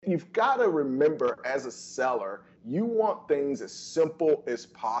you've got to remember as a seller, you want things as simple as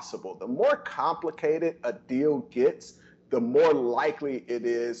possible. The more complicated a deal gets, the more likely it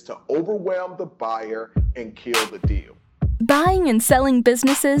is to overwhelm the buyer and kill the deal. Buying and selling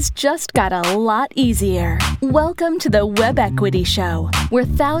businesses just got a lot easier. Welcome to the Web Equity Show, where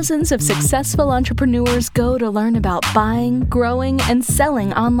thousands of successful entrepreneurs go to learn about buying, growing, and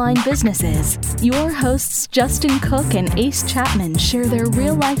selling online businesses. Your hosts, Justin Cook and Ace Chapman, share their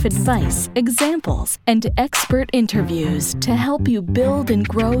real-life advice, examples, and expert interviews to help you build and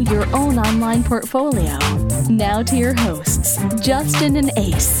grow your own online portfolio. Now to your hosts, Justin and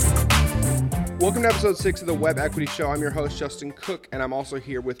Ace. Welcome to episode 6 of the Web Equity Show. I'm your host, Justin Cook, and I'm also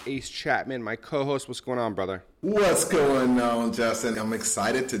here with Ace Chapman, my co-host. What's going on, brother? What's going on, Justin? I'm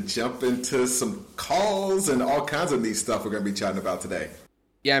excited to jump into some calls and all kinds of neat stuff we're going to be chatting about today.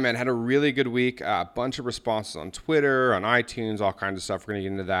 Yeah, man, had a really good week. A bunch of responses on Twitter, on iTunes, all kinds of stuff. We're going to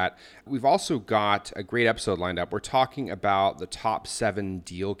get into that. We've also got a great episode lined up. We're talking about the top 7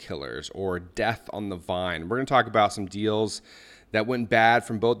 deal killers, or death on the vine. We're going to talk about some deals that went bad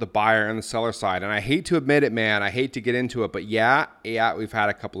from both the buyer and the seller side. And I hate to admit it, man. I hate to get into it, but yeah, we've had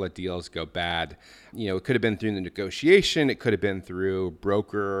a couple of deals go bad. You know, it could have been through the negotiation. It could have been through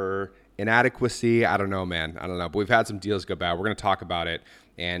broker inadequacy. I don't know, man. I don't know. But we've had some deals go bad. We're going to talk about it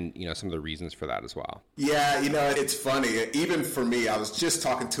and, you know, some of the reasons for that as well. Yeah, you know, it's funny. Even for me, I was just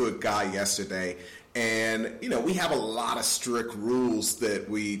talking to a guy yesterday. And, you know, we have a lot of strict rules that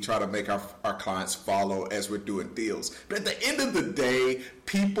we try to make our clients follow as we're doing deals. But at the end of the day,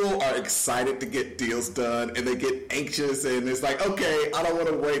 people are excited to get deals done and they get anxious. And it's like, okay, I don't want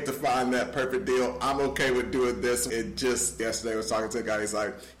to wait to find that perfect deal. I'm okay with doing this. And just yesterday I was talking to a guy. He's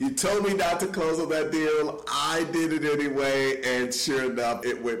like, you told me not to close on that deal. I did it anyway. And sure enough,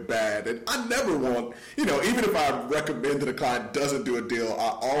 it went bad. And I never want, you know, even if I recommend that a client doesn't do a deal,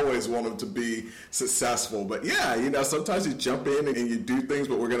 I always want them to be successful. But yeah, you know, sometimes you jump in and you do things,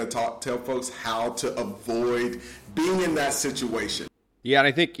 but we're going to tell folks how to avoid being in that situation. Yeah, and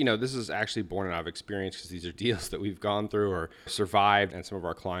I think, you know, this is actually born out of experience because these are deals that we've gone through or survived, and some of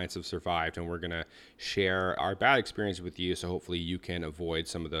our clients have survived, and we're going to share our bad experience with you, so hopefully you can avoid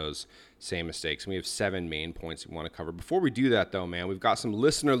some of those same mistakes. And we have 7 main points we want to cover. Before we do that, though, man, we've got some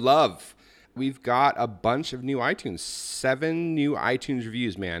listener love. We've got a bunch of new iTunes, 7 new iTunes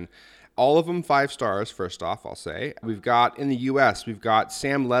reviews, man. All of them 5 stars, first off, I'll say. We've got, in the U.S., we've got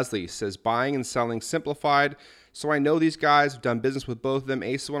Sam Leslie says, buying and selling simplified. So I know these guys. I've done business with both of them.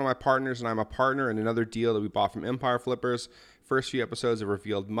 Ace is one of my partners, and I'm a partner in another deal that we bought from Empire Flippers. First few episodes have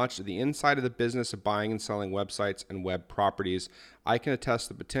revealed much of the inside of the business of buying and selling websites and web properties. I can attest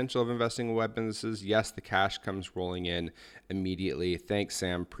the potential of investing in web businesses. Yes, the cash comes rolling in immediately. Thanks,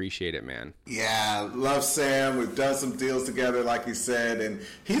 Sam. Appreciate it, man. Yeah, love Sam. We've done some deals together, like you said, and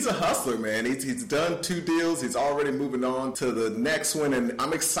he's a hustler, man. He's done 2 deals. He's already moving on to the next one, and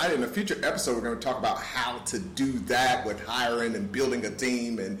I'm excited. In a future episode, we're going to talk about how to do that with hiring and building a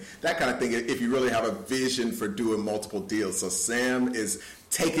team and that kind of thing, if you really have a vision for doing multiple deals. So Sam is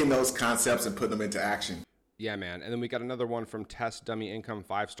taking those concepts and putting them into action. Yeah, man. And then we got another one from Test Dummy Income,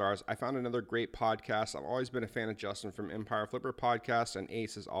 5 stars. I found another great podcast. I've always been a fan of Justin from Empire Flipper Podcast, and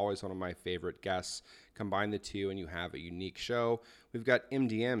Ace is always one of my favorite guests. Combine the two and you have a unique show. We've got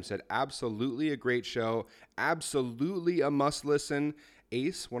MDM said, absolutely a great show. Absolutely a must listen.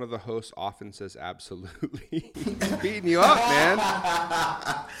 Ace, one of the hosts, often says absolutely. He's beating you up, man.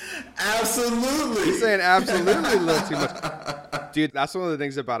 Absolutely. He's saying absolutely a little too much. Dude, that's one of the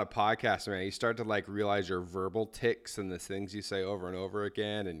things about a podcast, man. You start to like realize your verbal tics and the things you say over and over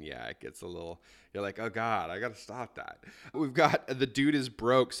again. And yeah, it gets a little, you're like, oh God, I got to stop that. We've got The Dude is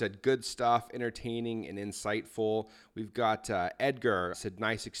Broke said, good stuff, entertaining and insightful. We've got Edgar said,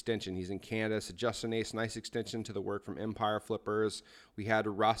 nice extension. He's in Canada. Said, Justin Ace, nice extension to the work from Empire Flippers. We had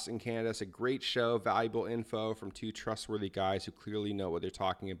Russ in Canada. Said, great show, valuable info from 2 trustworthy guys who clearly know what they're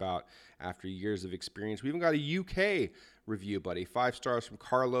talking about after years of experience. We even got a UK review, buddy. 5 stars from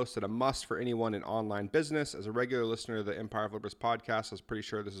Carlos. Said, a must for anyone in online business. As a regular listener of the Empire Flippers podcast, I was pretty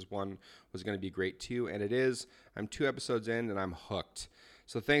sure this is one was going to be great too, and it is. I'm 2 episodes in and I'm hooked.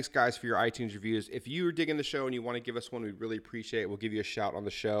 So thanks, guys, for your iTunes reviews. If you're digging the show and you want to give us one, we'd really appreciate it. We'll give you a shout on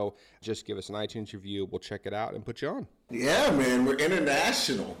the show. Just give us an iTunes review. We'll check it out and put you on. Yeah, man, we're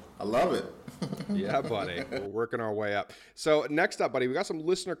international. I love it. Yeah, buddy. We're working our way up. So next up, buddy, we got some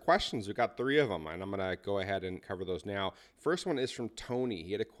listener questions. We got 3 of them, and I'm going to go ahead and cover those now. First one is from Tony.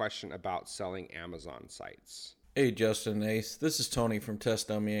 He had a question about selling Amazon sites. Hey, Justin Ace. This is Tony from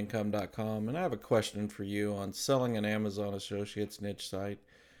TestDummyIncome.com, and I have a question for you on selling an Amazon Associates niche site.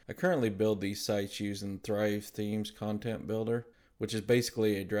 I currently build these sites using Thrive Themes Content Builder. which is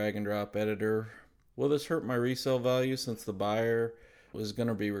basically a drag and drop editor. Will this hurt my resale value since the buyer was going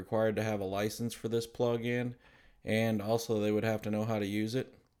to be required to have a license for this plugin, and also they would have to know how to use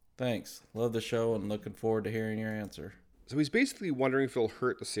it? Thanks. Love the show and looking forward to hearing your answer. So he's basically wondering if it'll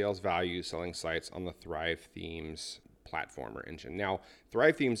hurt the sales value selling sites on the Thrive Themes platform or engine. Now,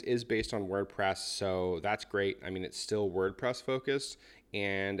 Thrive Themes is based on WordPress, so that's great. I mean, it's still WordPress focused,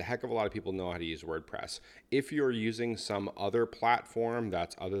 and a heck of a lot of people know how to use WordPress. If you're using some other platform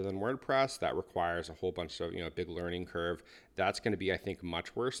that's other than WordPress, that requires a whole bunch of, big learning curve, that's going to be, I think,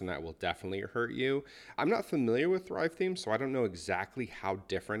 much worse, and that will definitely hurt you. I'm not familiar with Thrive Themes, so I don't know exactly how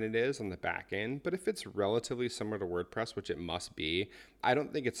different it is on the back end, but if it's relatively similar to WordPress, which it must be, I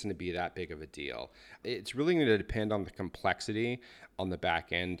don't think it's going to be that big of a deal. It's really going to depend on the complexity on the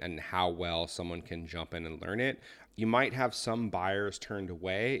back end and how well someone can jump in and learn it. You might have some buyers turned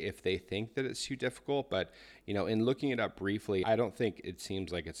away if they think that it's too difficult, but in looking it up briefly, I don't think it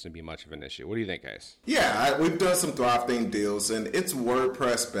seems like it's going to be much of an issue. What do you think, Ace? Yeah, we've done some Thrive Theme deals, and it's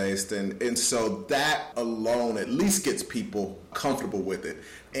WordPress based, and so that alone at least gets people comfortable with it.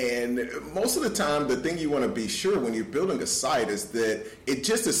 And most of the time, the thing you want to be sure when you're building a site is that it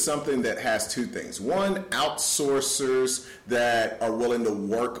just is something that has two things. One, outsourcers that are willing to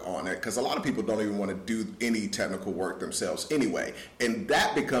work on it, because a lot of people don't even want to do any technical work themselves anyway. And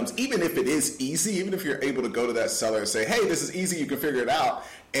that becomes, even if it is easy, even if you're able to go to that seller and say, hey, this is easy, you can figure it out.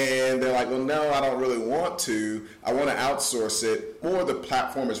 And they're like, well, no, I don't really want to. I want to outsource it. More the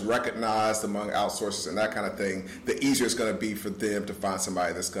platform is recognized among outsourcers and that kind of thing, the easier it's going to be for them to find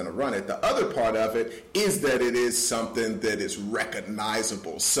somebody that's going to run it. The other part of it is that it is something that is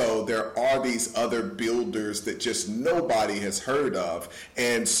recognizable. So there are these other builders that just nobody has heard of.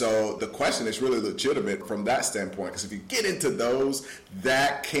 And so the question is really legitimate from that standpoint, because if you get into those,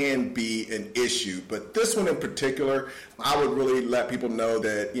 that can be an issue. But this one in particular, I would really let people know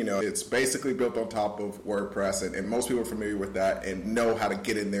that, it's basically built on top of WordPress, and most people are familiar with that and know how to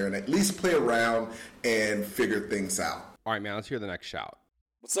get in there and at least play around and figure things out. All right, man, let's hear the next shout.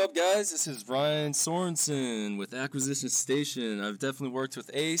 What's up, guys? This is Ryan Sorensen with Acquisition Station. I've definitely worked with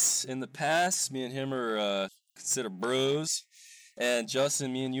Ace in the past. Me and him are considered bros. And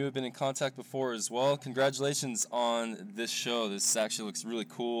Justin, me and you have been in contact before as well. Congratulations on this show. This actually looks really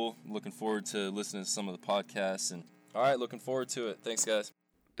cool. I'm looking forward to listening to some of the podcasts. And all right, looking forward to it. Thanks, guys.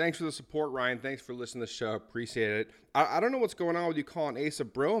 Thanks for the support, Ryan. Thanks for listening to the show. Appreciate it. I don't know what's going on with you calling Ace a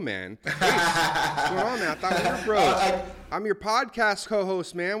bro, man. Ace, what's going on, man? I thought we were bros. I'm your podcast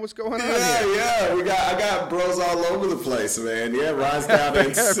co-host, man. What's going on here? Yeah. I got bros all over the place, man. Yeah, Ryan's down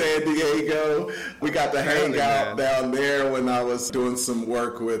in San Diego. We got to hang out down there when I was doing some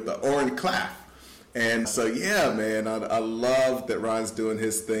work with Oren Claff. And so, yeah, man, I love that Ryan's doing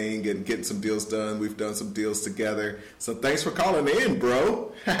his thing and getting some deals done. We've done some deals together. So thanks for calling in,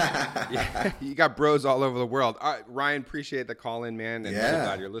 bro. Yeah, you got bros all over the world. All right, Ryan, appreciate the call in, man. And I'm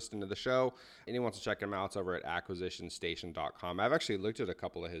glad you're listening to the show. Anyone wants to check him out, it's over at acquisitionstation.com. I've actually looked at a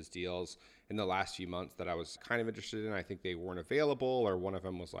couple of his deals in the last few months that I was kind of interested in. I think they weren't available, or one of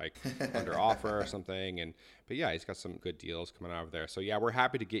them was like under offer or something. But yeah, he's got some good deals coming out of there. So yeah, we're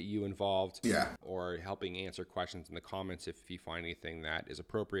happy to get you involved or helping answer questions in the comments if you find anything that is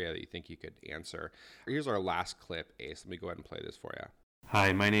appropriate that you think you could answer. Here's our last clip, Ace. Let me go ahead and play this for you.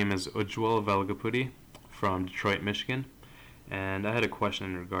 Hi, my name is Ujjwal Velgapudi from Detroit, Michigan. And I had a question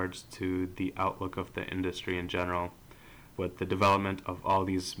in regards to the outlook of the industry in general. With the development of all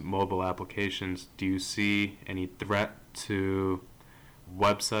these mobile applications, do you see any threat to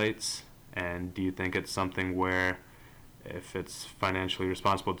websites? And do you think it's something where, if it's financially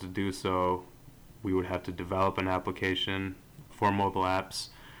responsible to do so, we would have to develop an application for mobile apps?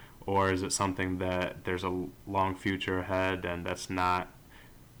 Or is it something that there's a long future ahead and that's not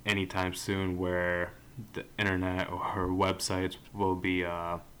anytime soon, where the internet or websites will be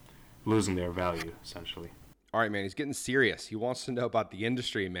losing their value, essentially? All right, man, he's getting serious. He wants to know about the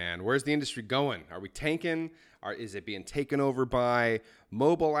industry, man. Where's the industry going? Are we tanking? Is it being taken over by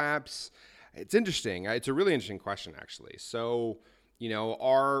mobile apps? It's interesting. It's a really interesting question, actually. So,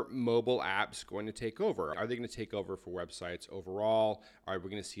 are mobile apps going to take over? Are they going to take over for websites overall? Are we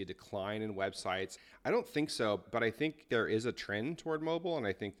going to see a decline in websites? I don't think so, but I think there is a trend toward mobile, and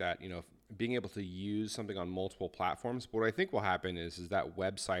I think that, being able to use something on multiple platforms. But what I think will happen is that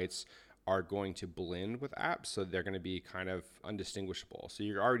websites are going to blend with apps, so they're going to be kind of undistinguishable. So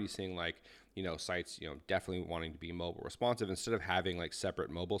you're already seeing sites, definitely wanting to be mobile responsive. Instead of having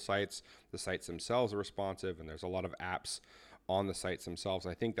separate mobile sites, the sites themselves are responsive, and there's a lot of apps on the sites themselves.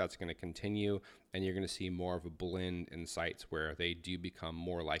 I think that's going to continue, and you're going to see more of a blend in sites where they do become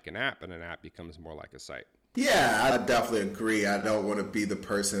more like an app, and an app becomes more like a site. Yeah, I definitely agree. I don't want to be the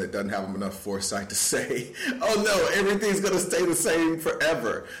person that doesn't have enough foresight to say, oh no, everything's going to stay the same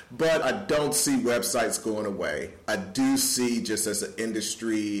forever. But I don't see websites going away. I do see, just as an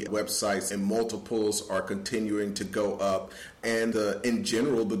industry, websites and multiples are continuing to go up. And in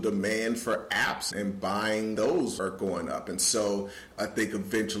general, the demand for apps and buying those are going up. And so I think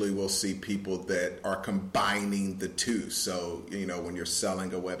eventually we'll see people that are combining the two. So, when you're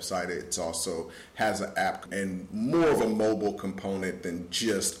selling a website, it also has an app and more of a mobile component than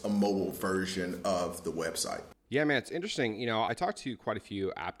just a mobile version of the website. Yeah, man, it's interesting. I talked to quite a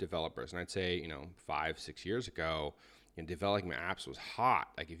few app developers, and I'd say, 5-6 years ago, developing apps was hot.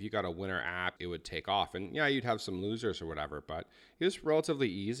 Like if you got a winner app, it would take off. And yeah, you'd have some losers or whatever, but it was relatively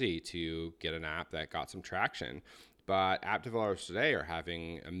easy to get an app that got some traction. But app developers today are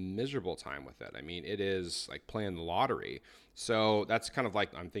having a miserable time with it. I mean, it is like playing the lottery. So that's kind of like,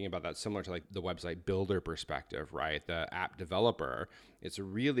 I'm thinking about that similar to like the website builder perspective, right? The app developer, it's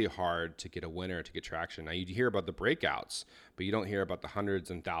really hard to get a winner, to get traction. Now you hear about the breakouts, but you don't hear about the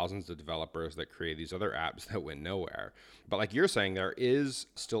hundreds and thousands of developers that create these other apps that went nowhere. But like you're saying, there is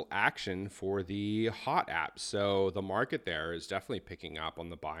still action for the hot apps. So the market there is definitely picking up on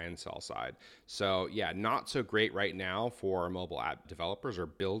the buy and sell side. So yeah, not so great right now for mobile app developers or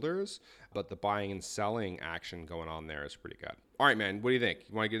builders, but the buying and selling action going on there is pretty good. All right, man, what do you think?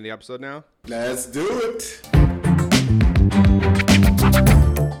 You want to get in the episode now? Let's do it.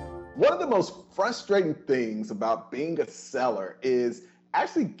 One of the most frustrating things about being a seller is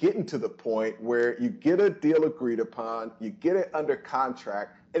actually getting to the point where you get a deal agreed upon, you get it under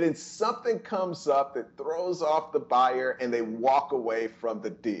contract, and then something comes up that throws off the buyer and they walk away from the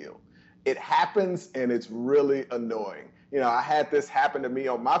deal. It happens and it's really annoying. I had this happen to me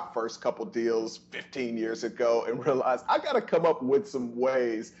on my first couple deals 15 years ago and realized I got to come up with some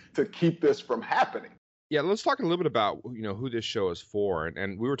ways to keep this from happening. Yeah, let's talk a little bit about, who this show is for.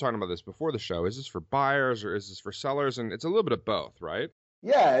 And we were talking about this before the show. Is this for buyers or is this for sellers? And it's a little bit of both, right?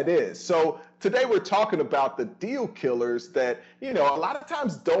 Yeah, it is. So today we're talking about the deal killers that, a lot of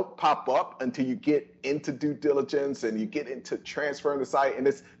times don't pop up until you get into due diligence and you get into transferring the site. And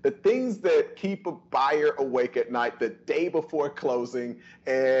it's the things that keep a buyer awake at night the day before closing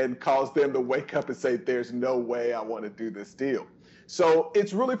and cause them to wake up and say, there's no way I want to do this deal. So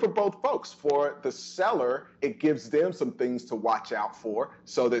it's really for both folks. For the seller, it gives them some things to watch out for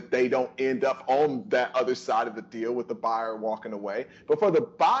so that they don't end up on that other side of the deal with the buyer walking away. But for the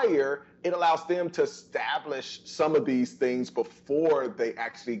buyer, it allows them to establish some of these things before they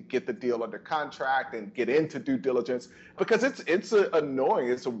actually get the deal under contract and get into due diligence, because it's annoying.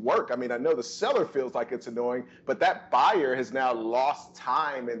 It's a work. I mean, I know the seller feels like it's annoying, but that buyer has now lost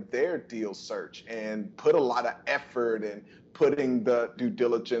time in their deal search and put a lot of effort in putting the due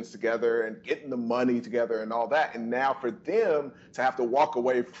diligence together and getting the money together and all that. And now for them to have to walk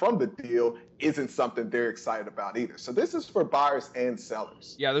away from the deal isn't something they're excited about either. So this is for buyers and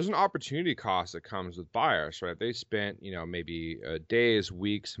sellers. Yeah, there's an opportunity cost that comes with buyers, right? They spent, maybe days,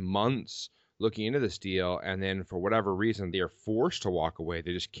 weeks, months looking into this deal, and then for whatever reason, they are forced to walk away.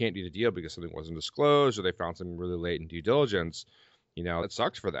 They just can't do the deal because something wasn't disclosed or they found something really late in due diligence. It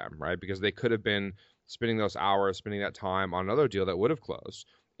sucks for them, right? Because they could have been spending those hours, spending that time on another deal that would have closed.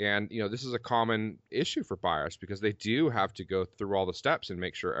 And, this is a common issue for buyers because they do have to go through all the steps and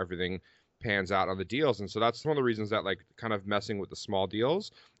make sure everything pans out on the deals. And so that's one of the reasons that kind of messing with the small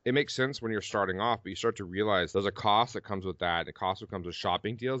deals, it makes sense when you're starting off, but you start to realize there's a cost that comes with that. The cost that comes with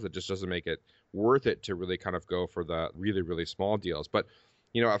shopping deals that just doesn't make it worth it to really kind of go for the really, really small deals. But,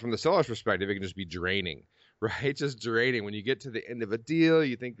 from the seller's perspective, it can just be draining. Right? Just draining. When you get to the end of a deal,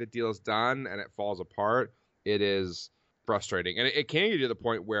 you think the deal is done and it falls apart. It is frustrating. And it can get to the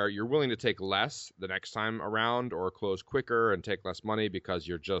point where you're willing to take less the next time around or close quicker and take less money because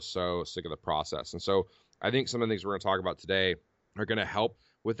you're just so sick of the process. And so I think some of the things we're going to talk about today are going to help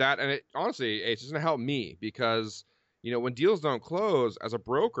with that. And honestly, it's just going to help me because, when deals don't close as a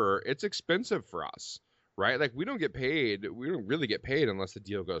broker, it's expensive for us, right? Like we don't get paid. We don't really get paid unless the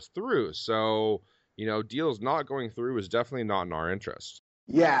deal goes through. So deals not going through is definitely not in our interest.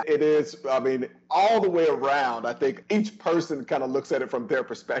 Yeah, it is. I mean, all the way around, I think each person kind of looks at it from their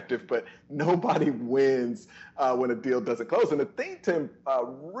perspective, but nobody wins when a deal doesn't close. And the thing to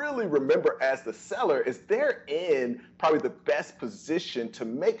really remember as the seller is they're in probably the best position to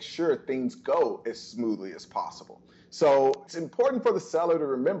make sure things go as smoothly as possible. So it's important for the seller to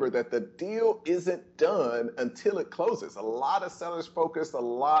remember that the deal isn't done until it closes. A lot of sellers focus a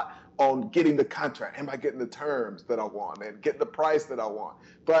lot on getting the contract. Am I getting the terms that I want and getting the price that I want?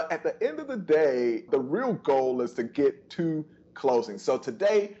 But at the end of the day, the real goal is to get to closing. So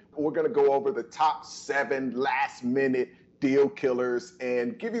today We're going to go over the top 7 last minute deal killers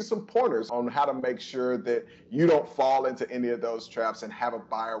and give you some pointers on how to make sure that you don't fall into any of those traps and have a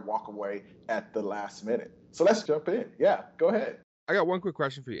buyer walk away at the last minute. So let's jump in. Yeah, go ahead. I got one quick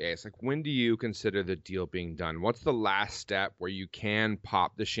question for you, Ace. Like, when do you consider the deal being done? What's the last step where you can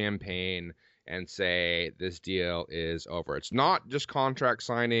pop the champagne and say this deal is over? It's not just contract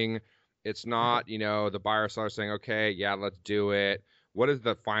signing. It's not, the buyer seller saying, okay, yeah, let's do it. What is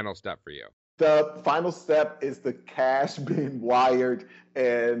the final step for you? The final step is the cash being wired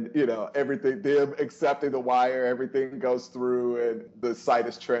and, everything, them accepting the wire, everything goes through and the site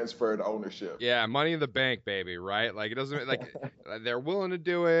is transferred ownership. Yeah, money in the bank, baby, right? Like, it doesn't, like, they're willing to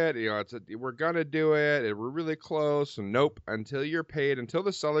do it. We're going to do it. We're really close. And nope, until you're paid, until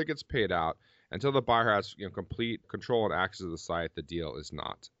the seller gets paid out, until the buyer has complete control and access to the site, the deal is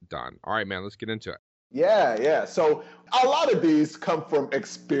not done. All right, man, let's get into it. Yeah. So a lot of these come from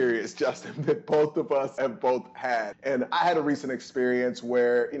experience, Justin, that both of us have both had. And I had a recent experience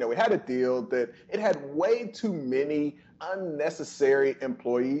where, we had a deal that it had way too many unnecessary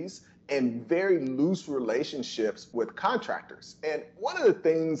employees and very loose relationships with contractors. And one of the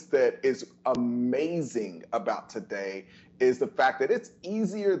things that is amazing about today is the fact that it's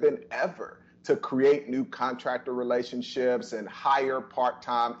easier than ever to create new contractor relationships and hire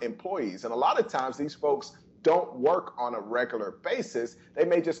part-time employees. And a lot of times these folks don't work on a regular basis. They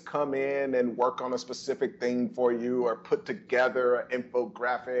may just come in and work on a specific thing for you or put together an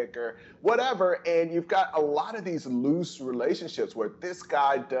infographic or whatever. And you've got a lot of these loose relationships where this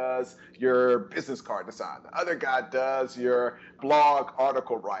guy does your business card design, the other guy does your blog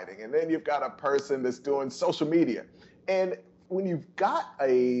article writing, and then you've got a person that's doing social media. And when you've got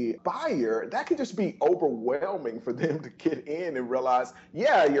a buyer, that can just be overwhelming for them to get in and realize,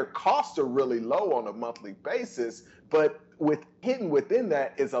 yeah, your costs are really low on a monthly basis, but within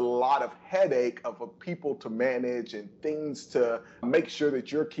that is a lot of headache of people to manage and things to make sure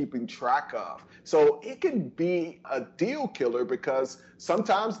that you're keeping track of. So it can be a deal killer because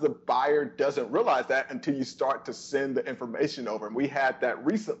sometimes the buyer doesn't realize that until you start to send the information over. And we had that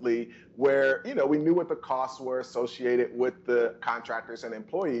recently where, we knew what the costs were associated with the contractors and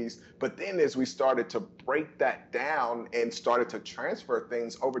employees. But then as we started to break that down and started to transfer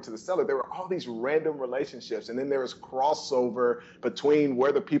things over to the seller, there were all these random relationships. And then there was crossover between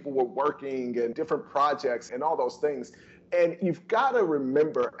where the people were working and different projects and all those things. And you've got to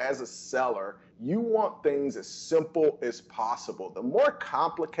remember, as a seller, you want things as simple as possible. The more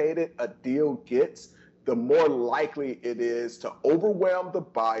complicated a deal gets, the more likely it is to overwhelm the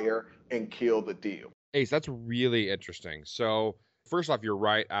buyer and kill the deal. Ace, that's really interesting. So first off, you're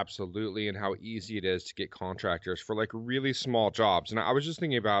right, absolutely, and how easy it is to get contractors for like really small jobs. And I was just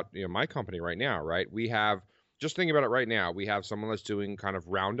thinking about my company right now, right? We have someone that's doing kind of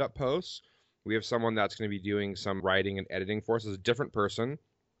roundup posts. We have someone that's going to be doing some writing and editing for us as a different person.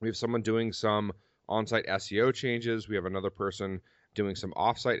 We have someone doing some on-site SEO changes. We have another person doing some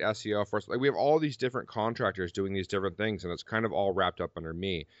off-site SEO for us. Like, we have all these different contractors doing these different things, and it's kind of all wrapped up under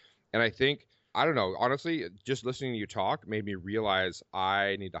me. And I think, I don't know, honestly, just listening to you talk made me realize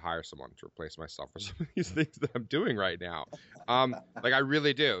I need to hire someone to replace myself for some of these things that I'm doing right now. Like, I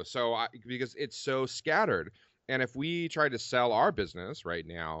really do. Because it's so scattered. And if we tried to sell our business right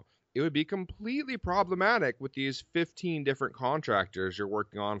now, it would be completely problematic with these 15 different contractors you're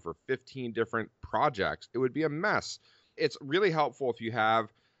working on for 15 different projects. It would be a mess. It's really helpful if you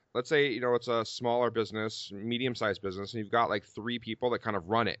have, let's say, it's a smaller business, medium-sized business, and you've got like 3 people that kind of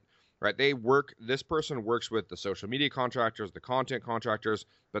run it, right? This person works with the social media contractors, the content contractors,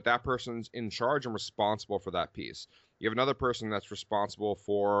 but that person's in charge and responsible for that piece. You have another person that's responsible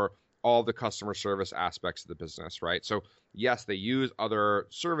for all the customer service aspects of the business, right? So yes, they use other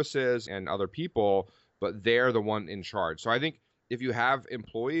services and other people, but they're the one in charge. So I think if you have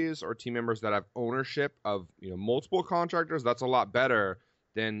employees or team members that have ownership of multiple contractors, that's a lot better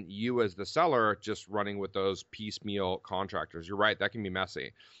than you as the seller just running with those piecemeal contractors. You're right, that can be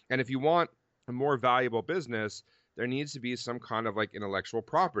messy. And if you want a more valuable business, there needs to be some kind of like intellectual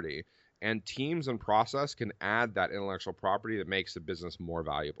property, and teams and process can add that intellectual property that makes the business more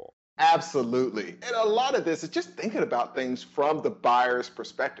valuable. Absolutely. And a lot of this is just thinking about things from the buyer's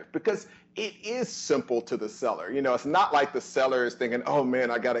perspective, because it is simple to the seller. It's not like the seller is thinking, oh man,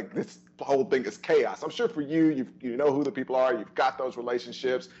 this whole thing is chaos. I'm sure for you know who the people are, you've got those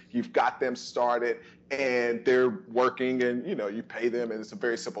relationships, you've got them started, and they're working, and you pay them, and it's a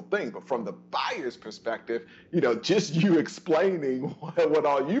very simple thing. But from the buyer's perspective, just you explaining what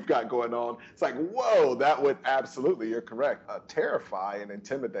all you've got going on, it's like, whoa, that would absolutely, you're correct, terrify and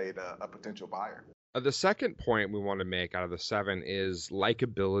intimidate a potential buyer. The second point we want to make out of the 7 is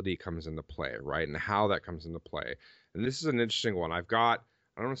likability comes into play, right? And how that comes into play. And this is an interesting one. I don't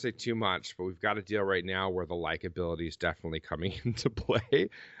want to say too much, but we've got a deal right now where the likability is definitely coming into play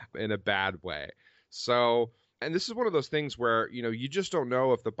in a bad way. So, and this is one of those things where, you just don't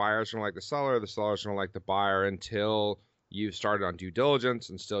know if the buyer's going to like the seller's going to like the buyer until you've started on due diligence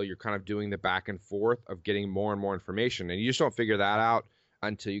and still you're kind of doing the back and forth of getting more and more information. And you just don't figure that out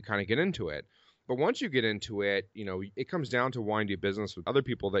until you kind of get into it. But once you get into it, it comes down to wanting to do business with other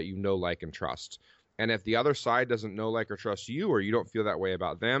people that you know, like, and trust. And if the other side doesn't know, like, or trust you, or you don't feel that way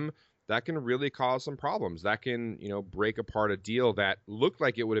about them, that can really cause some problems. That can, break apart a deal that looked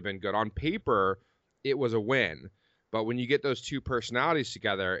like it would have been good. On paper, it was a win. But when you get those two personalities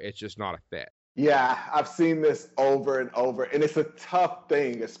together, it's just not a fit. Yeah, I've seen this over and over, and it's a tough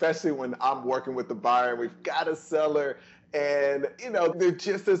thing, especially when I'm working with the buyer. We've got a seller, and, there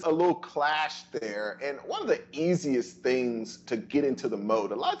just is a little clash there. And one of the easiest things to get into the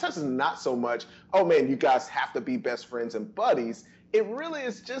mode, a lot of times it's not so much, oh man, you guys have to be best friends and buddies. It really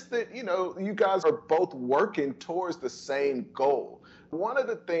is just that, you guys are both working towards the same goal. One of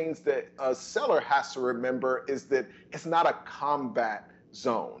the things that a seller has to remember is that it's not a combat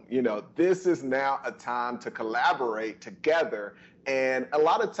zone. This is now a time to collaborate together. And a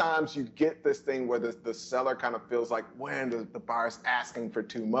lot of times you get this thing where the seller kind of feels like, when the buyer's asking for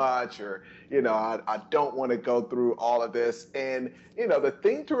too much, or, I don't want to go through all of this. And, the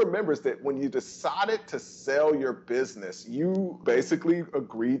thing to remember is that when you decided to sell your business, you basically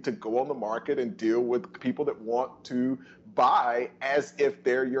agreed to go on the market and deal with people that want to buy as if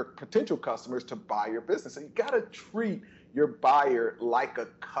they're your potential customers to buy your business. And you got to treat your buyer like a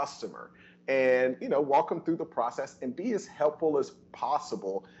customer and, walk them through the process and be as helpful as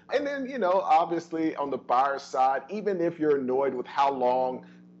possible. And then, obviously on the buyer side, even if you're annoyed with how long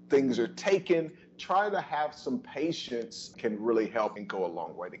things are taking, try to have some patience can really help and go a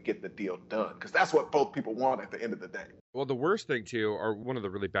long way to get the deal done, because that's what both people want at the end of the day. Well, the worst thing too, or one of the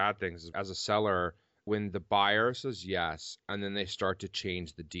really bad things is, as a seller, when the buyer says yes, and then they start to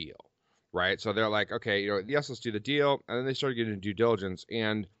change the deal. Right. So they're like, okay, yes, let's do the deal. And then they start getting due diligence,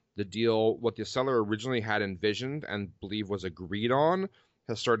 and the deal, what the seller originally had envisioned and believed was agreed on,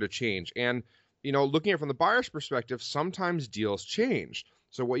 has started to change. And, looking at it from the buyer's perspective, sometimes deals change.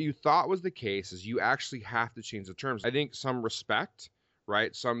 So what you thought was the case is you actually have to change the terms. I think some respect,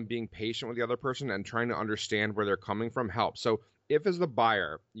 right? Some being patient with the other person and trying to understand where they're coming from helps. So if, as the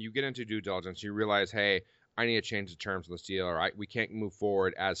buyer, you get into due diligence, you realize, hey, I need to change the terms of this deal, or we can't move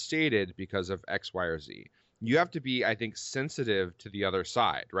forward as stated because of X, Y, or Z. You have to be, I think, sensitive to the other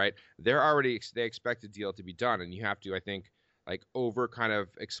side, right? They expect the deal to be done, and you have to, I think, over kind of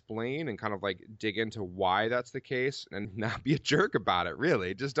explain and kind of dig into why that's the case, and not be a jerk about it,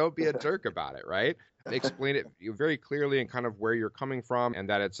 really. Just don't be a jerk about it, right? Explain it very clearly and kind of where you're coming from, and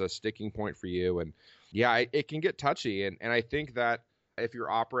that it's a sticking point for you. And yeah, it can get touchy, and I think that if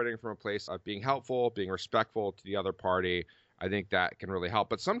you're operating from a place of being helpful, being respectful to the other party, I think that can really help.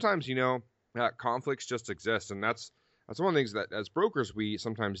 But sometimes, conflicts just exist. And that's one of the things that as brokers, we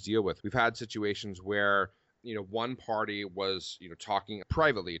sometimes deal with. We've had situations where, one party was, talking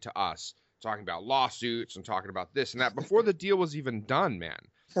privately to us, talking about lawsuits and talking about this and that before the deal was even done, man.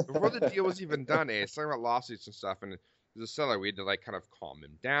 Before the deal was even done, it's talking about lawsuits and stuff. And as a seller, we had to kind of calm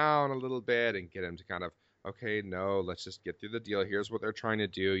him down a little bit and get him to kind of, okay, no, let's just get through the deal. Here's what they're trying to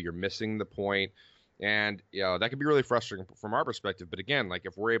do. You're missing the point. And, that can be really frustrating from our perspective. But again,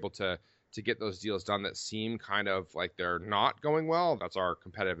 if we're able to get those deals done that seem kind of like they're not going well, that's our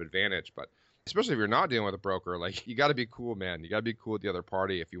competitive advantage. But especially if you're not dealing with a broker, you got to be cool, man. You got to be cool with the other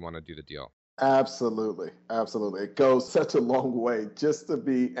party if you want to do the deal. Absolutely. Absolutely. It goes such a long way just to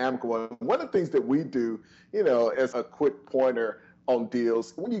be amicable. One of the things that we do, as a quick pointer on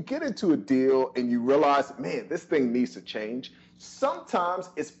deals, when you get into a deal and you realize, man, this thing needs to change, sometimes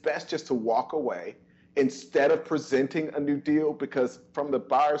it's best just to walk away instead of presenting a new deal, because from the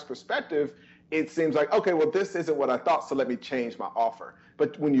buyer's perspective, it seems like, okay, well, this isn't what I thought, so let me change my offer.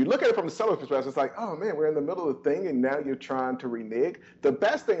 But when you look at it from the seller's perspective, it's like, oh man, we're in the middle of the thing and now you're trying to renege. The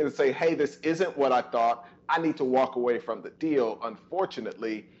best thing is to say, hey, this isn't what I thought. I need to walk away from the deal,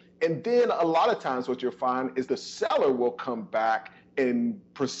 unfortunately. And then a lot of times what you'll find is the seller will come back and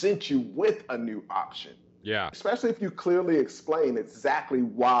present you with a new option. Yeah. Especially if you clearly explain exactly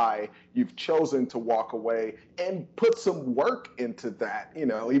why you've chosen to walk away and put some work into that.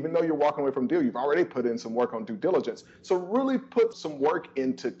 Even though you're walking away from a deal, you've already put in some work on due diligence. So really put some work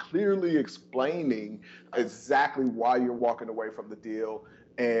into clearly explaining exactly why you're walking away from the deal,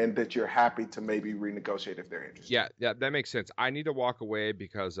 and that you're happy to maybe renegotiate if they're interested. Yeah, that makes sense. I need to walk away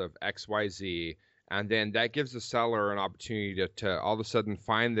because of X, Y, Z. And then that gives the seller an opportunity to all of a sudden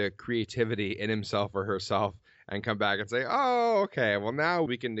find the creativity in himself or herself and come back and say, oh, okay, well, now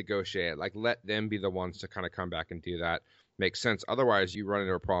we can negotiate. Like, let them be the ones to kind of come back and do that. Makes sense. Otherwise, you run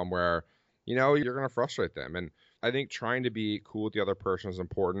into a problem where, you're going to frustrate them. And I think trying to be cool with the other person is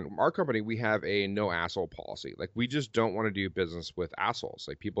important. Our company, we have a no asshole policy. Like, we just don't want to do business with assholes,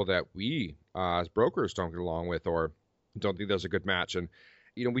 like people that we as brokers don't get along with or don't think there's a good match. And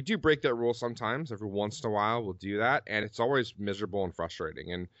we do break that rule sometimes. Every once in a while, we'll do that. And it's always miserable and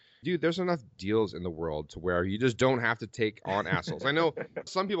frustrating. And dude, there's enough deals in the world to where you just don't have to take on assholes. I know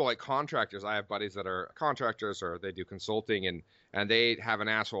some people like contractors. I have buddies that are contractors or they do consulting and they have an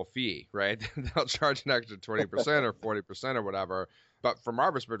asshole fee, right? They'll charge an extra 20% or 40% or whatever. But from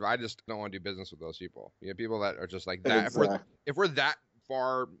our perspective, I just don't want to do business with those people. People that are just like that. Exactly. If we're that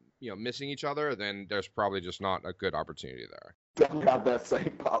far, missing each other, then there's probably just not a good opportunity there. Don't have that same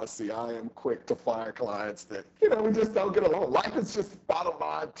policy. I am quick to fire clients that, we just don't get along. Life is just, bottom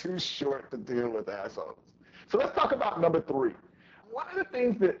line, too short to deal with assholes. So let's talk about number 3. One of the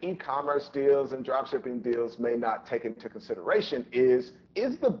things that e-commerce deals and dropshipping deals may not take into consideration is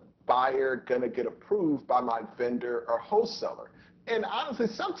the buyer going to get approved by my vendor or wholesaler? And honestly,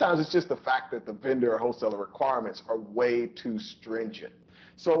 sometimes it's just the fact that the vendor or wholesaler requirements are way too stringent.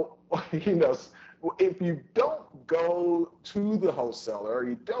 So, if you don't go to the wholesaler or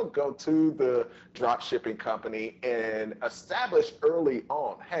you don't go to the drop shipping company and establish early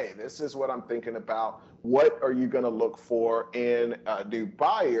on, hey, this is what I'm thinking about. What are you going to look for in a new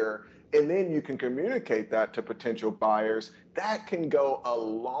buyer? And then you can communicate that to potential buyers. That can go a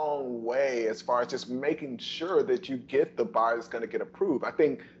long way as far as just making sure that you get the buyer that's going to get approved. I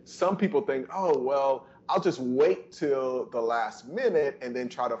think some people think, oh, well, I'll just wait till the last minute and then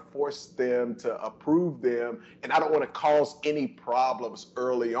try to force them to approve them. And I don't want to cause any problems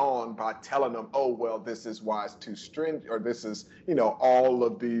early on by telling them, oh, well, this is why it's too stringent, or this is, all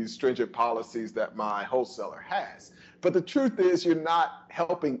of these stringent policies that my wholesaler has. But the truth is you're not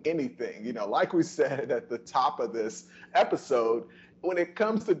helping anything. Like we said at the top of this episode, when it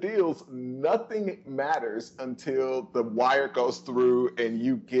comes to deals, nothing matters until the wire goes through and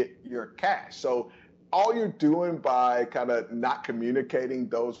you get your cash. So all you're doing by kind of not communicating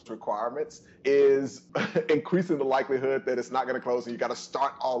those requirements is increasing the likelihood that it's not going to close and you got to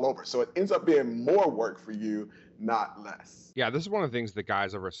start all over. So it ends up being more work for you, not less. Yeah, this is one of the things the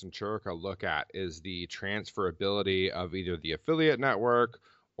guys over at Centurica look at is the transferability of either the affiliate network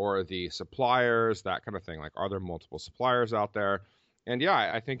or the suppliers, that kind of thing. Like, are there multiple suppliers out there? And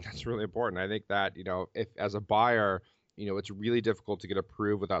yeah, I think that's really important. I think that, if as a buyer, it's really difficult to get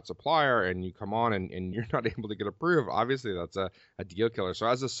approved without supplier and you come on and you're not able to get approved, obviously that's a deal killer. So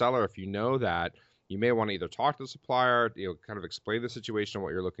as a seller, if you know that, you may want to either talk to the supplier, kind of explain the situation,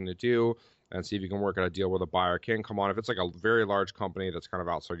 what you're looking to do, and see if you can work out a deal where the buyer can come on. If it's like a very large company that's kind of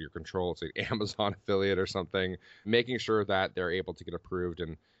outside your control, it's like Amazon affiliate or something, making sure that they're able to get approved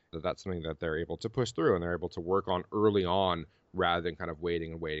and that's something that they're able to push through and they're able to work on early on rather than kind of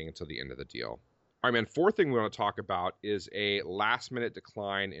waiting until the end of the deal. All right, man, 4th thing we want to talk about is a last-minute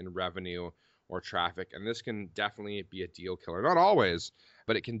decline in revenue or traffic, and this can definitely be a deal killer. Not always,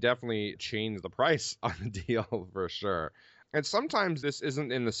 but it can definitely change the price on the deal for sure. And sometimes this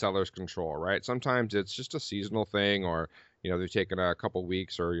isn't in the seller's control, right? Sometimes it's just a seasonal thing or, they've taken a couple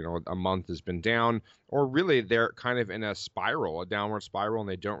weeks or, a month has been down, or really they're kind of in a downward spiral, and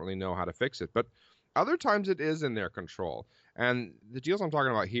they don't really know how to fix it. But other times it is in their control. And the deals I'm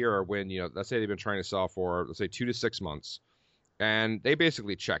talking about here are when, let's say they've been trying to sell for, let's say, 2 to 6 months, and they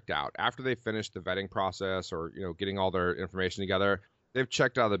basically checked out. After they finished the vetting process or, getting all their information together, they've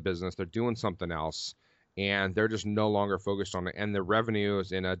checked out of the business, they're doing something else, and they're just no longer focused on it. And the revenue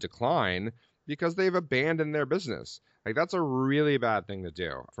is in a decline because they've abandoned their business. Like, that's a really bad thing to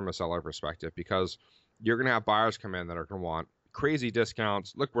do from a seller perspective, because you're going to have buyers come in that are going to want crazy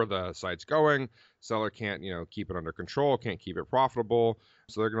discounts. Look where the site's going. Seller can't, keep it under control, can't keep it profitable.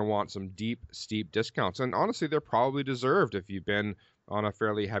 So they're going to want some deep, steep discounts. And honestly, they're probably deserved if you've been on a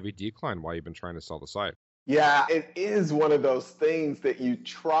fairly heavy decline while you've been trying to sell the site. Yeah, it is one of those things that you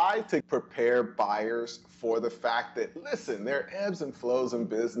try to prepare buyers for the fact that, listen, there are ebbs and flows in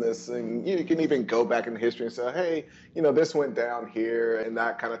business, and you can even go back in history and say, hey, this went down here and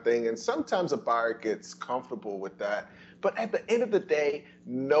that kind of thing. And sometimes a buyer gets comfortable with that. But at the end of the day,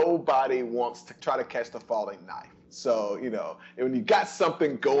 nobody wants to try to catch the falling knife. So, when you got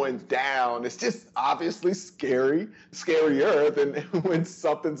something going down, it's just obviously scarier than when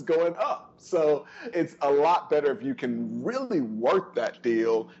something's going up. So it's a lot better if you can really work that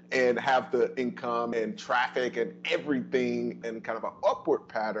deal and have the income and traffic and everything in kind of an upward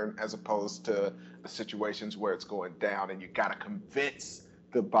pattern, as opposed to the situations where it's going down and you got to convince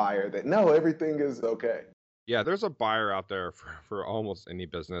the buyer that no, everything is okay. Yeah, there's a buyer out there for almost any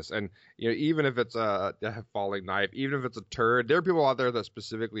business. And even if it's a falling knife, even if it's a turd, there are people out there that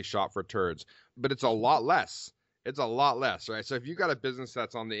specifically shop for turds, but it's a lot less. It's a lot less, right? So if you got a business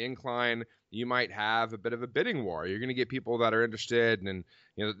that's on the incline, you might have a bit of a bidding war. You're going to get people that are interested, and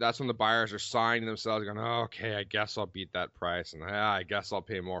that's when the buyers are signing themselves, going, oh, okay, I guess I'll beat that price, and I guess I'll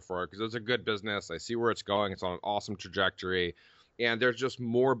pay more for it because it's a good business. I see where it's going. It's on an awesome trajectory, and there's just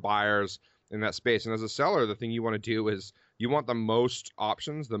more buyers in that space. And as a seller, the thing you want to do is you want the most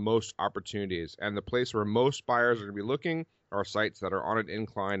options, the most opportunities, and the place where most buyers are going to be looking are sites that are on an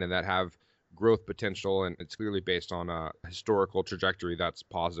incline and that have growth potential, and it's clearly based on a historical trajectory that's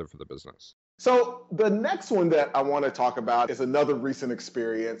positive for the business. So the next one that I want to talk about is another recent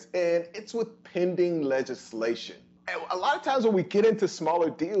experience, and it's with pending legislation. And a lot of times when we get into smaller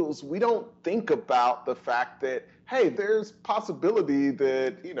deals, we don't think about the fact that, hey, there's possibility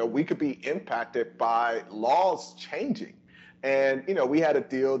that, we could be impacted by laws changing. And, we had a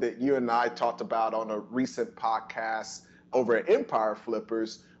deal that you and I talked about on a recent podcast over at Empire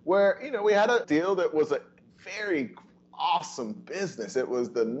Flippers, where, we had a deal that was a very awesome business.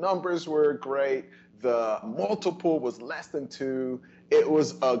 The numbers were great. The multiple was less than 2. It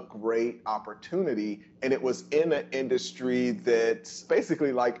was a great opportunity. And it was in an industry that's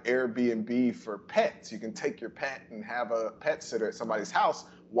basically like Airbnb for pets. You can take your pet and have a pet sitter at somebody's house,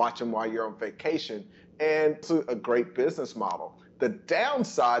 watch them while you're on vacation. And it's a great business model. The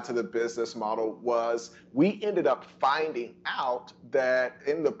downside to the business model was we ended up finding out that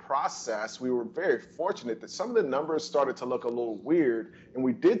in the process, we were very fortunate that some of the numbers started to look a little weird. And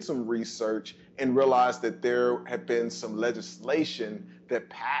we did some research and realized that there had been some legislation that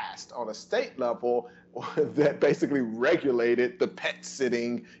passed on a state level that basically regulated the pet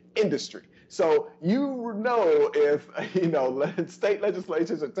sitting industry. So if state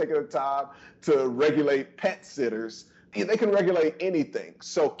legislatures are taking the time to regulate pet sitters, they can regulate anything.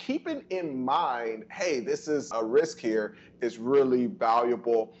 So keeping in mind, hey, this is a risk here is really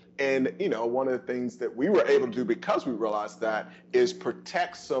valuable. And, one of the things that we were able to do because we realized that is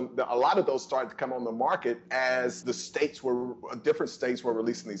protect a lot of those started to come on the market as different states were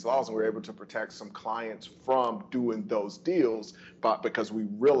releasing these laws, and we were able to protect some clients from doing those deals, but because we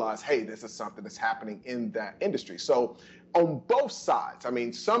realized, hey, this is something that's happening in that industry. So on both sides,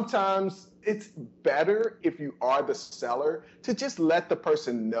 sometimes it's better if you are the seller to just let the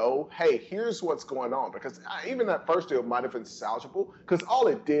person know, hey, here's what's going on. Because even that first deal might have been salvageable because all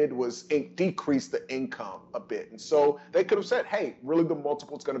it did was decrease the income a bit. And so they could have said, hey, really the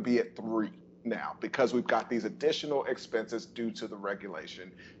multiple is going to be at 3 now because we've got these additional expenses due to the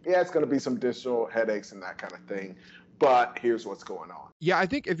regulation. Yeah, it's going to be some additional headaches and that kind of thing. But here's what's going on. Yeah, I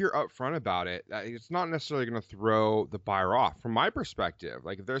think if you're upfront about it, it's not necessarily going to throw the buyer off. From my perspective,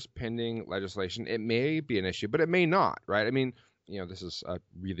 like if there's pending legislation, it may be an issue, but it may not, right? This is a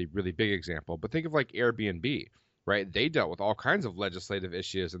really, really big example, but think of like Airbnb, right? They dealt with all kinds of legislative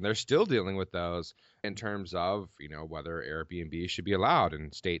issues, and they're still dealing with those in terms of, whether Airbnb should be allowed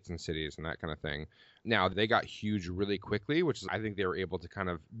in states and cities and that kind of thing. Now, they got huge really quickly, which is, I think they were able to kind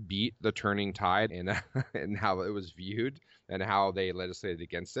of beat the turning tide in how it was viewed and how they legislated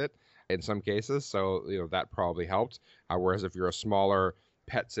against it in some cases. So, that probably helped. Whereas if you're a smaller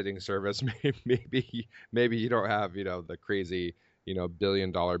pet sitting service, maybe you don't have, the crazy, $1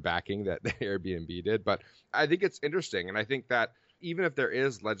 billion backing that Airbnb did. But I think it's interesting. And I think that even if there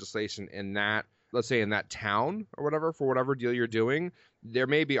is legislation in that, let's say in that town or whatever, for whatever deal you're doing, there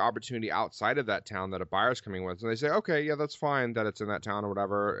may be opportunity outside of that town that a buyer's coming with. And they say, okay, yeah, that's fine that it's in that town or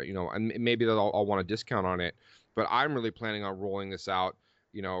whatever, and maybe they'll want a discount on it. But I'm really planning on rolling this out,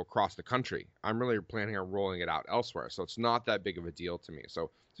 across the country. I'm really planning on rolling it out elsewhere. So it's not that big of a deal to me. So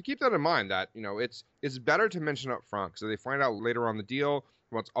keep that in mind that, it's better to mention up front because if they find out later on the deal,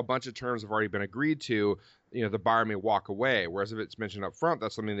 once a bunch of terms have already been agreed to, the buyer may walk away. Whereas if it's mentioned up front,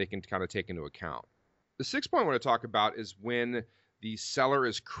 that's something they can kind of take into account. The sixth point I want to talk about is when the seller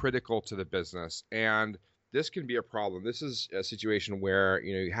is critical to the business. And this can be a problem. This is a situation where,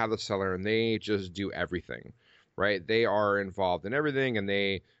 you have the seller and they just do everything, right? They are involved in everything and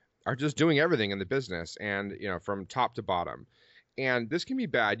they are just doing everything in the business and, from top to bottom. And this can be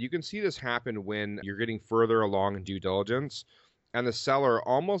bad. You can see this happen when you're getting further along in due diligence and the seller,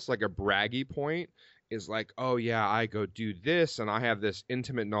 almost like a braggy point, is like, oh yeah, I go do this and I have this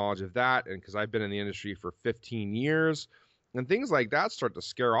intimate knowledge of that. And because I've been in the industry for 15 years and things like that start to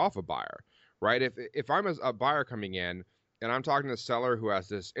scare off a buyer, right? If I'm a buyer coming in and I'm talking to a seller who has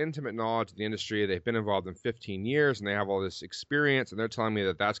this intimate knowledge of the industry, they've been involved in 15 years and they have all this experience, and they're telling me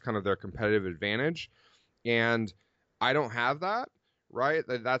that that's kind of their competitive advantage, and I don't have that, right?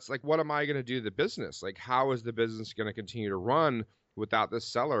 That's like, what am I going to do to the business? Like, how is the business going to continue to run without this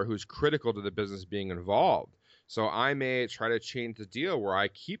seller who's critical to the business being involved? So I may try to change the deal where I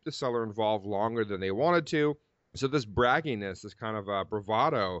keep the seller involved longer than they wanted to. So this bragginess, this kind of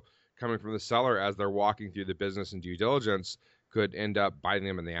bravado coming from the seller as they're walking through the business and due diligence could end up biting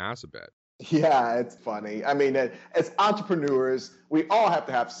them in the ass a bit. Yeah, it's funny. I mean, as entrepreneurs, we all have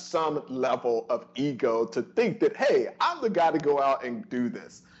to have some level of ego to think that, hey, I'm the guy to go out and do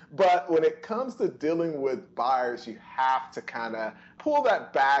this. But when it comes to dealing with buyers, you have to kind of pull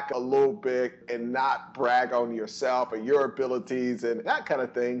that back a little bit and not brag on yourself or your abilities and that kind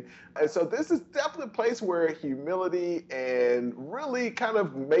of thing. And so this is definitely a place where humility and really kind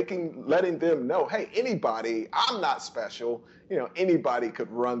of letting them know, hey, anybody, I'm not special. Anybody could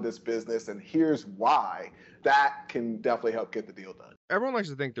run this business, and here's why. That can definitely help get the deal done. Everyone likes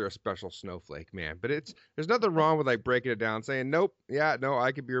to think they're a special snowflake, man, but there's nothing wrong with like breaking it down, saying, nope, yeah, no,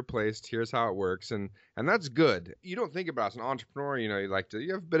 I could be replaced. Here's how it works. And that's good. You don't think about it as an entrepreneur, you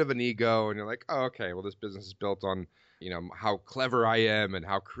have a bit of an ego and you're like, oh, okay, well, this business is built on, how clever I am and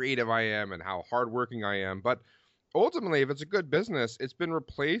how creative I am and how hardworking I am. But ultimately, if it's a good business, it's been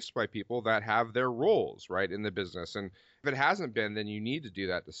replaced by people that have their roles, right, in the business. And if it hasn't been, then you need to do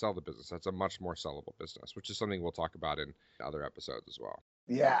that to sell the business. That's a much more sellable business, which is something we'll talk about in other episodes as well.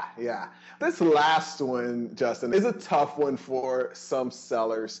 Yeah. This last one, Justin, is a tough one for some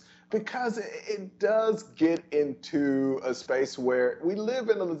sellers because it does get into a space where we live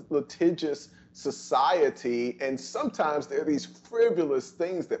in a litigious society, and sometimes there are these frivolous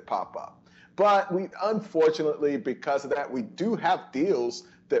things that pop up. But unfortunately, because of that, we do have deals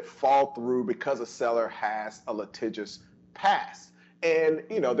that fall through because a seller has a litigious past. And,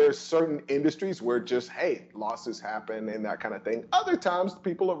 there's certain industries where just, hey, losses happen and that kind of thing. Other times,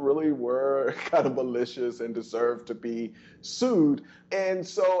 people really were kind of malicious and deserve to be sued. And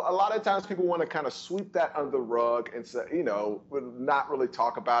so a lot of times people want to kind of sweep that under the rug and say, not really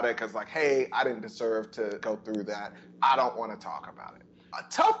talk about it because like, hey, I didn't deserve to go through that. I don't want to talk about it. A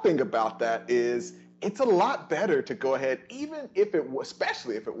tough thing about that is it's a lot better to go ahead, even if it was,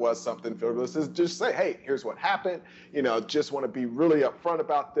 especially if it was something frivolous, is just say, hey, here's what happened. Just want to be really upfront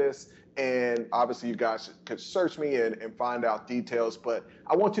about this. And obviously you guys could search me and find out details. But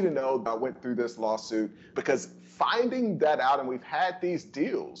I want you to know that I went through this lawsuit because finding that out, and we've had these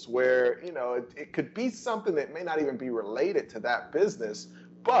deals where, it could be something that may not even be related to that business,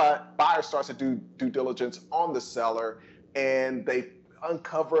 but buyer starts to do due diligence on the seller and they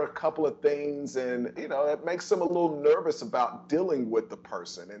uncover a couple of things, and it makes them a little nervous about dealing with the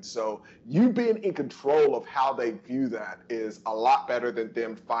person. And so you being in control of how they view that is a lot better than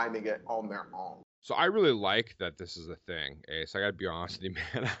them finding it on their own. So I really like that this is a thing, Ace. I gotta be honest with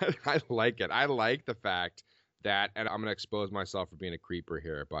you, man. I like it. I like the fact that, and I'm gonna expose myself for being a creeper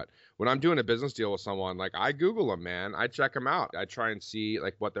here, but when I'm doing a business deal with someone, like I Google them, man. I check them out. I try and see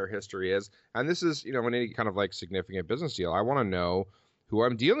like what their history is. And this is, in any kind of like significant business deal, I want to know who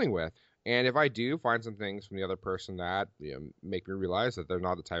I'm dealing with. And if I do find some things from the other person that make me realize that they're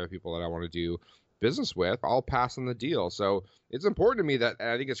not the type of people that I want to do business with, I'll pass on the deal. So it's important to me that, and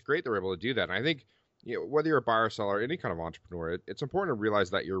I think it's great that we're able to do that. And I think whether you're a buyer, seller, any kind of entrepreneur, it's important to realize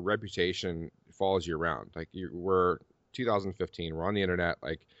that your reputation follows you around. Like we're 2015, we're on the internet.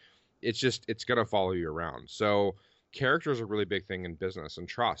 Like it's going to follow you around. So character is a really big thing in business, and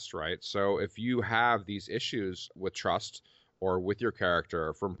trust, right? So if you have these issues with trust or with your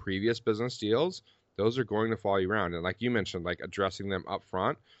character from previous business deals, those are going to follow you around. And like you mentioned, like addressing them up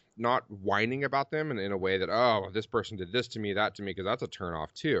front, not whining about them in a way that, oh, this person did this to me, that to me, because that's a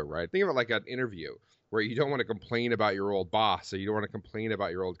turnoff too, right? Think of it like an interview where you don't want to complain about your old boss, or you don't want to complain about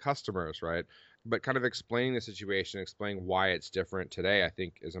your old customers, right? But kind of explaining the situation, explaining why it's different today, I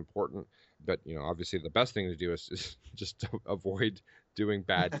think is important. But, obviously the best thing to do is just to avoid doing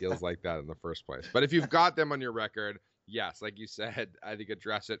bad deals like that in the first place. But if you've got them on your record, yes, like you said, I think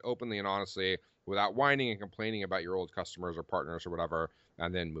address it openly and honestly without whining and complaining about your old customers or partners or whatever,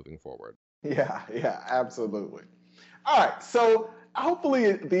 and then moving forward. Yeah, absolutely. All right, so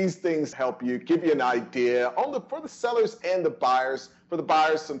hopefully these things help you, give you an idea for the sellers and the buyers. For the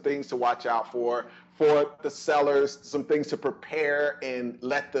buyers, some things to watch out for. For the sellers, some things to prepare and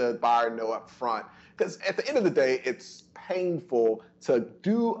let the buyer know up front. Because at the end of the day, it's painful to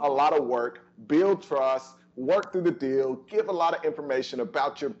do a lot of work, build trust, work through the deal, give a lot of information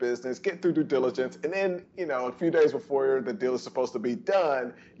about your business, get through due diligence, and then, a few days before the deal is supposed to be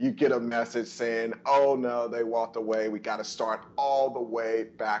done, you get a message saying, oh no, they walked away. We got to start all the way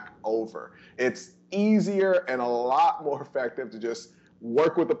back over. It's easier and a lot more effective to just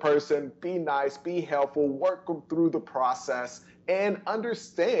work with the person, be nice, be helpful, work them through the process, and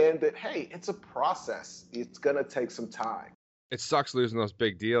understand that, hey, it's a process. It's going to take some time. It sucks losing those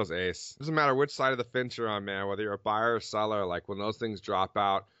big deals, Ace. Doesn't matter which side of the fence you're on, man, whether you're a buyer or seller, like when those things drop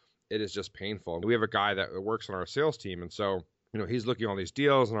out, it is just painful. We have a guy that works on our sales team, and so, he's looking at all these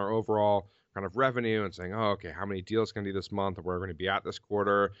deals and our overall kind of revenue and saying, oh, okay, how many deals can I do this month, or where we're going to be at this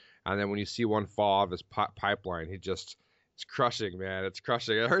quarter? And then when you see one fall off his pipeline, it's crushing, man. It's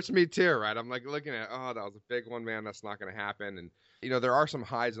crushing. It hurts me too, right? I'm like looking at, oh, that was a big one, man. That's not going to happen. And, there are some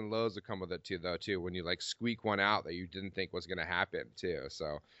highs and lows that come with it too, when you like squeak one out that you didn't think was going to happen too.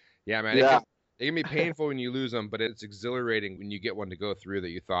 So, yeah, man, it can be painful when you lose them, but it's exhilarating when you get one to go through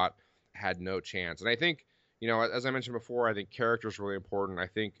that you thought had no chance. And I think, as I mentioned before, I think character is really important. I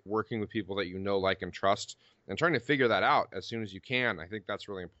think working with people that like, and trust and trying to figure that out as soon as you can, I think that's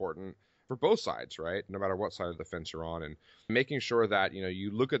really important for both sides, right? No matter what side of the fence you're on, and making sure that, you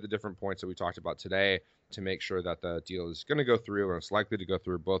look at the different points that we talked about today to make sure that the deal is going to go through and it's likely to go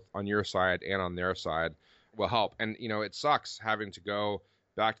through both on your side and on their side will help. And, it sucks having to go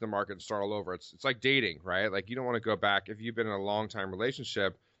back to the market and start all over. It's like dating, right? Like you don't want to go back if you've been in a long time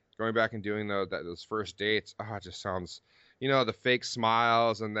relationship, going back and doing those first dates. Oh, it just sounds, the fake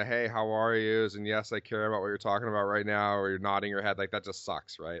smiles and the, hey, how are you? And yes, I care about what you're talking about right now, or you're nodding your head. Like that just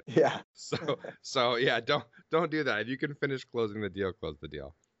sucks, right? Yeah. So yeah, don't do that. If you can finish closing the deal, close the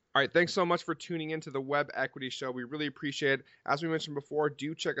deal. All right, thanks so much for tuning into the Web Equity Show. We really appreciate it. As we mentioned before,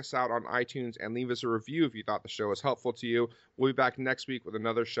 do check us out on iTunes and leave us a review if you thought the show was helpful to you. We'll be back next week with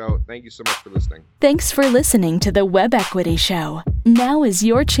another show. Thank you so much for listening. Thanks for listening to the Web Equity Show. Now is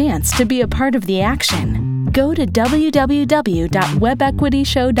your chance to be a part of the action. Go to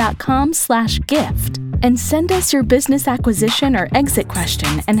www.webequityshow.com/gift and send us your business acquisition or exit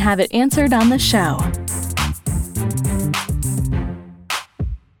question and have it answered on the show.